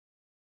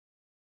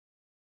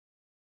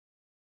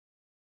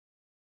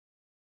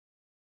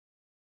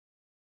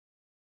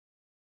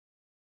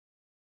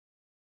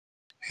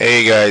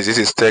Hey guys, this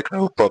is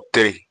Tecno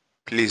Pop3.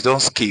 Please don't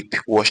skip,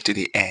 watch to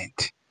the end.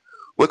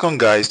 Welcome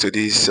guys to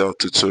this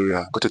tutorial.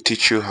 I'm going to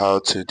teach you how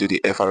to do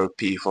the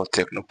FRP for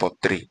Tecno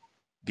Pop3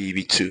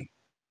 BB2.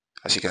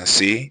 As you can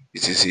see,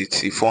 this is it.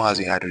 The phone has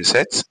been hard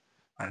reset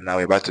and now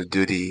we're about to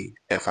do the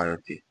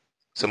FRP.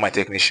 So my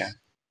technician,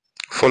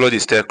 follow the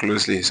step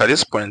closely. So at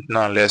this point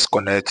now let's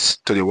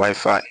connect to the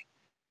Wi-Fi.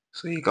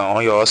 So you can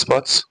on your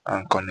hotspot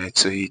and connect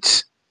to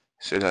it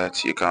so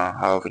that you can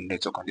have a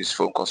network on this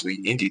phone because we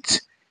need it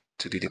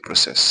to do the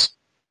process.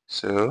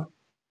 So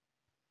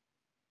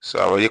I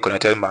already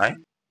connected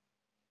mine.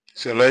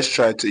 So let's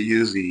try to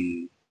use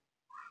the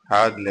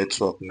hard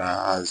network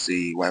now as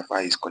the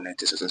Wi-Fi is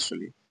connected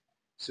successfully.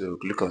 So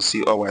click on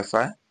see all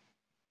Wi-Fi.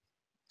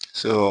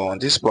 So on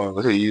this point, I'm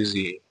going to use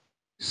the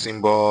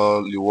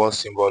symbol, the word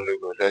symbol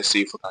logo. Let's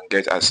see if we can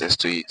get access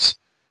to it.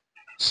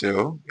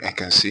 So I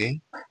can see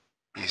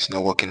it's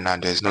not working now.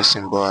 There's no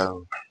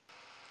symbol.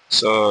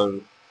 So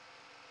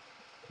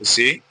you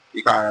see,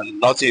 you can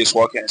notice it's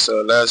working.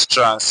 So let's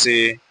try and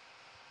see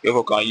if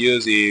we can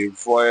use the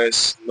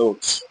voice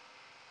note.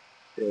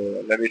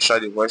 Let me try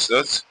the voice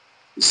note.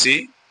 You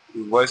see,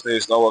 the voice note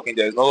is not working.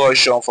 There is no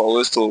option for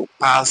us to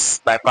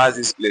bypass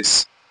this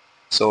place.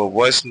 So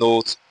voice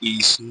note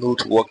is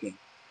not working.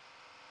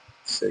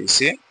 So you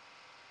see,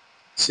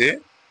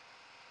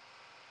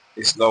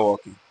 it's not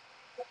working.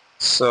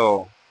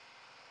 So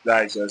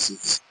that is just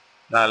it.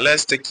 Now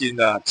let's take you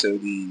now to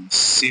the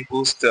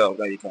simple step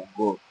that you can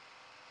go.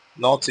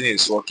 Nothing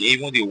is working.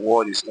 Even the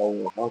word is not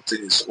working.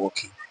 Nothing is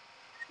working.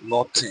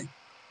 Nothing.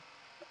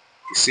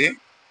 You see,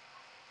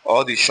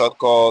 all the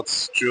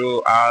shortcuts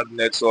through our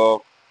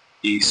network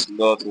is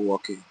not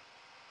working.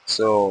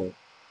 So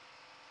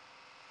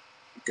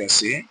you can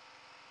see.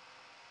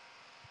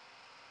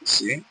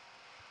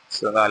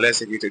 So now let's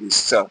take it to the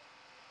step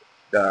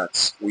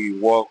that we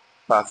work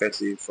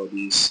perfectly for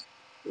this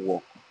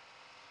work.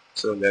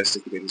 So let's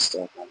take it to the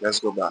step now. Let's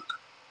go back.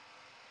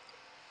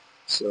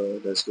 So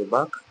let's go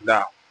back.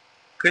 Now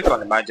click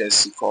on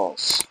emergency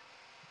calls.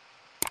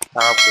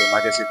 Tap for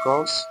emergency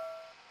calls.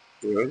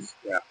 Good.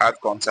 Yeah, add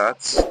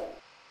contacts.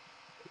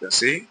 You can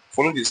see.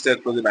 Follow the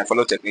step closely, my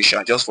fellow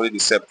technician. Just follow the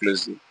step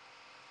closely.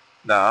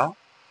 Now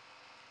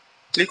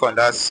click on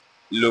that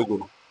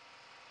logo.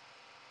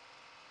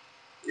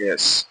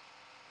 Yes.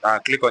 Now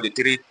click on the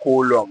 3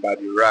 column by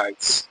the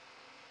right.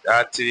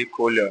 That 3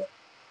 column.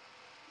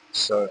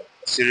 So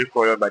 3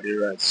 column by the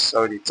right.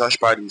 So the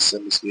touchpad is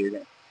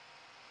misleading.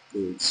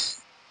 Good.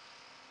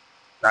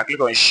 Now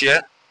click on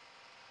share.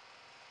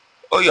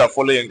 Oh, you are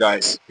following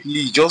guys.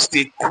 Please just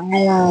stay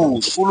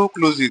close. Follow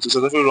closely to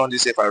successfully run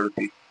this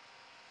FRP.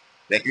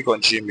 Then click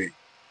on Gmail.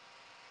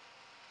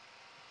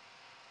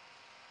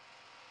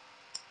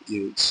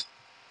 Good.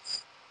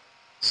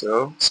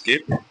 So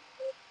skip.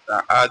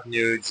 Now add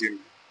new Gmail.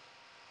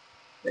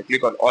 Then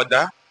click on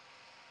order.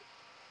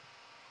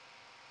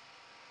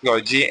 Click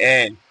on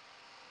gn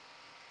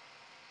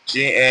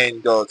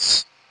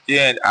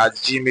at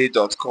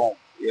gmail.com.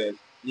 Yes,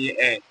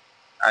 gn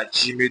at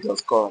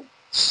gmail.com.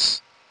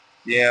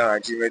 Yeah,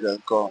 at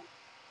gmail.com.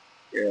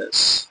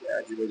 Yes,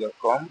 at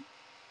gmail.com.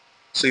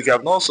 So if you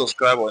have not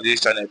subscribed on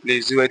this channel,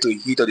 please do it to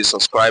hit on the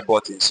subscribe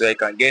button so you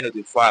can get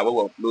notified when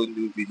we upload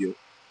new video.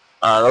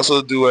 And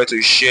also do it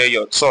to share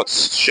your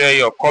thoughts, share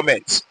your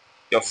comments,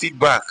 your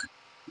feedback.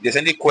 If there's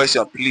any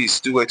question, please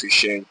do it to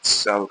share it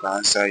so we can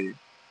answer you.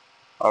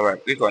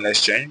 Alright, click on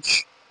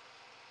exchange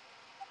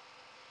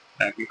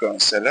and click on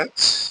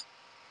select.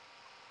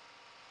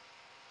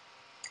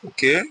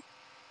 Okay.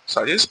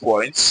 So at this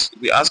point,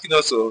 we're asking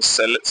us to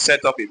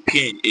set up a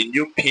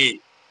new pin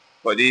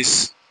for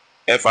this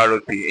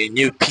FRP, a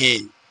new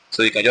pin.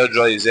 So you can just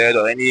draw a Z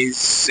or any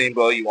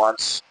symbol you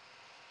want.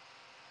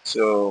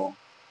 So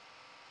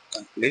you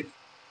can click,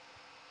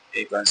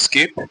 you can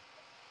skip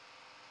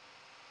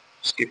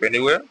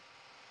anywhere.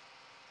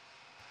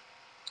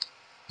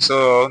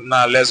 So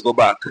now let's go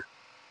back.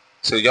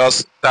 So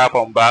just tap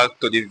on back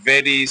to the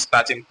very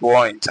starting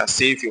point and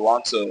see if you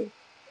want to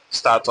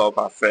start up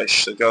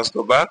afresh. So just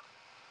go back.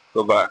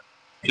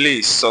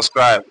 Please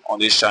subscribe on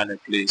this channel,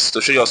 please,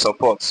 to show your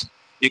support.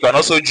 You can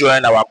also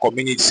join our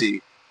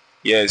community.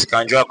 Yes, you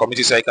can join our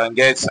community so you can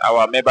get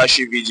our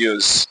membership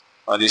videos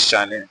on this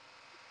channel.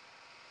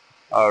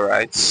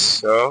 Alright,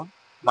 so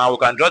now we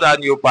can draw that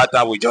new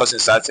pattern we just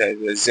inserted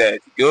with Z.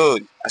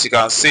 Good. As you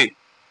can see,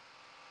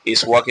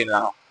 it's working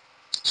now.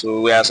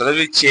 So we have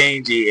suddenly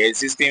changed the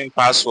existing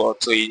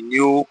password to a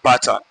new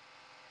pattern,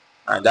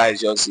 and that is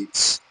just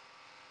it.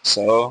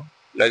 So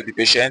let's be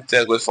patient,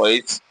 let's wait for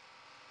it.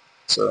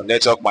 So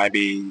network might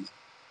be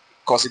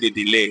causing a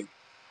delay.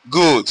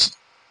 Good.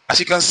 As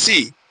you can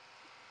see,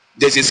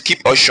 there's a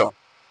skip option.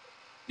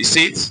 You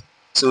see it?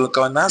 So we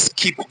can now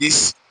skip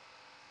this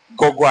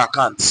Google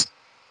account.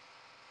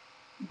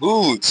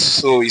 Good.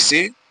 So you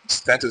see, it's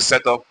time to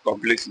set up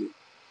completely.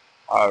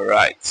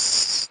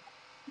 Alright.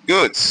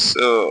 Good.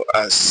 So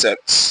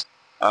accept.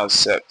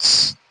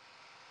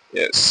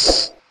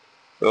 Yes.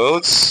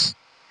 Good.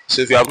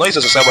 So if you have not hit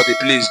the subscribe button,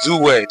 please do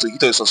well to hit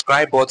the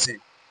subscribe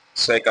button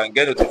so I can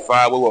get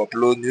notified when we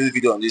upload new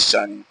video on this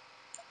channel.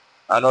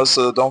 and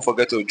also don't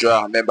forget to join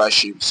our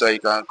membership so you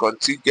can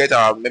continue get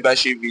our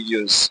membership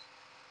videos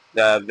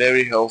that are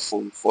very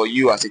helpful for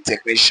you as a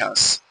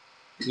technicians.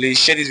 Please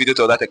share this video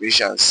to other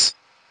technicians.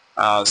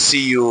 I'll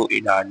see you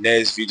in our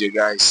next video,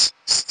 guys.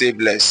 Stay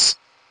blessed.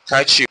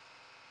 Catch you.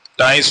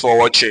 Thanks for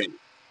watching.